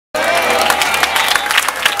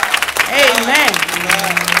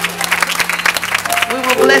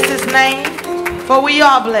Bless his name, for we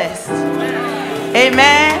are blessed.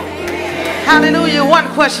 Amen. Hallelujah. One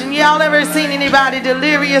question. Y'all ever seen anybody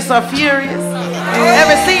delirious or furious?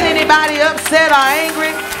 Ever seen anybody upset or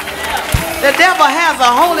angry? The devil has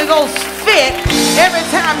a Holy Ghost fit every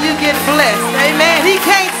time you get blessed. Amen. He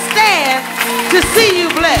can't stand to see you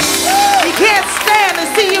blessed. He can't stand to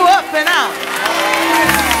see you up and out.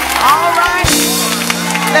 All right.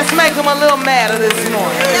 Let's make him a little madder this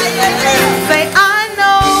morning. Say,